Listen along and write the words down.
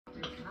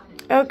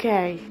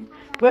Okay,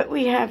 what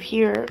we have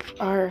here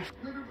are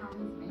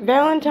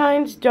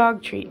Valentine's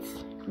dog treats,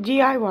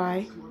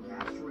 DIY,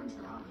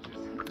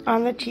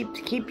 on the cheap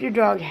to keep your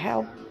dog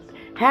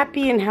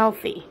happy and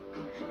healthy.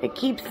 It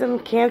keeps them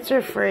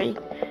cancer-free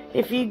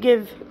if you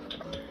give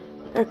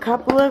a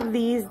couple of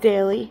these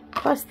daily,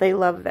 plus they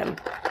love them.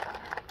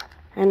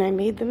 And I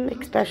made them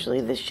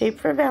especially this shape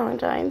for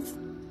Valentine's.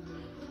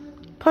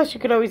 Plus you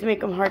could always make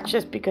them hearts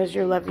just because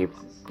you love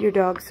your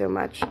dog so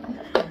much.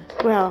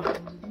 Well,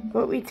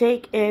 what we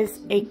take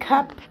is a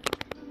cup.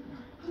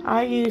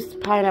 I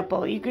used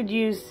pineapple. You could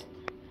use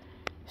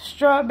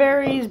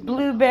strawberries,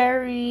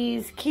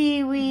 blueberries,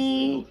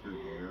 kiwi,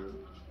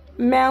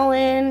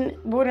 melon,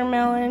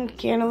 watermelon,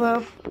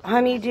 cantaloupe,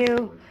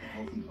 honeydew,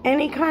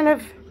 any kind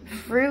of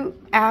fruit,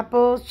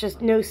 apples,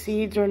 just no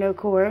seeds or no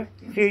core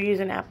if you're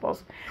using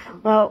apples.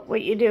 Well,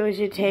 what you do is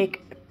you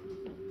take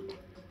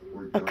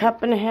a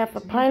cup and a half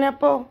of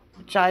pineapple,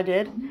 which I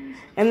did,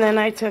 and then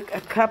I took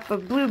a cup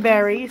of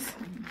blueberries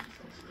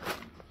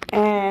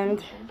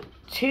and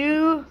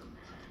 2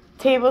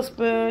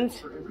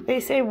 tablespoons, they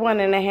say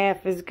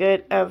 1.5 is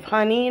good, of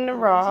honey in the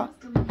raw,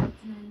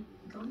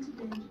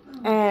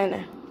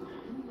 and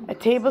a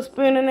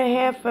tablespoon and a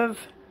half of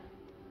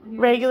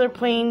regular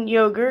plain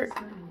yogurt,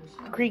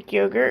 Greek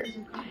yogurt.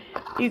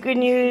 You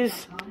can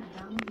use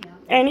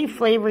any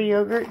flavor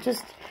yogurt,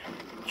 just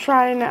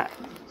try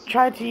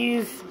to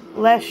use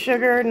less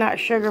sugar, not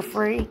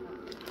sugar-free.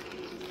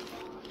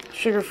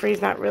 Sugar-free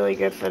is not really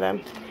good for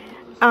them.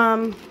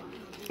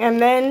 And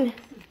then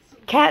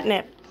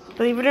catnip.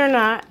 Believe it or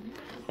not,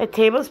 a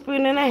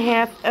tablespoon and a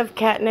half of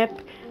catnip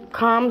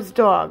calms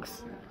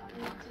dogs.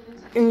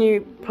 And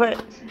you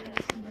put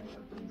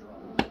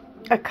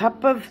a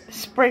cup of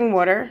spring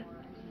water.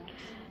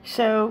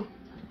 So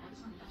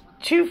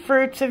 2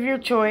 fruits of your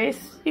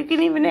choice. You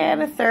can even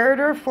add a 3rd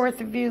or a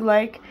 4th if you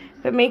like,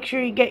 but make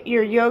sure you get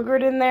your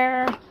yogurt in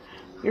there,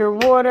 your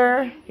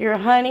water, your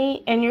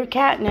honey, and your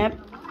catnip,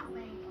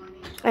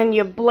 and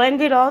you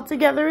blend it all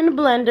together in a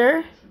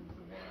blender,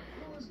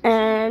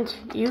 and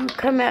you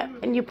come out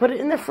and you put it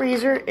in the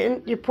freezer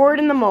and you pour it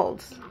in the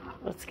molds.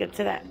 Let's get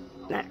to that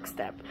next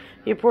step.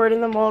 You pour it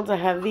in the molds. I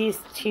have these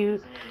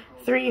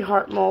 3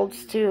 heart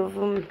molds, 2 of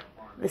them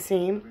the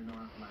same,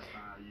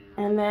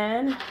 and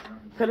then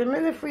put them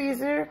in the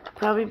freezer,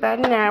 probably about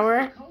an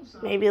hour,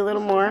 maybe a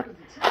little more,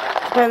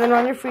 depending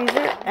on your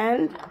freezer,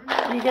 and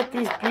you get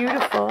these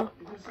beautiful,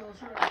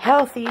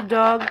 healthy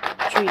dog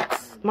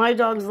treats. My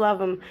dogs love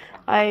them.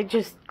 I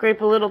just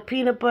scrape a little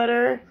peanut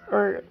butter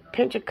or a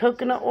pinch of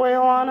coconut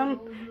oil on them.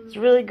 It's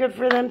really good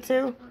for them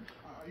too,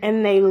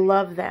 and they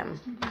love them.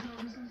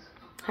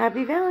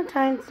 Happy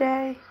Valentine's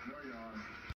Day.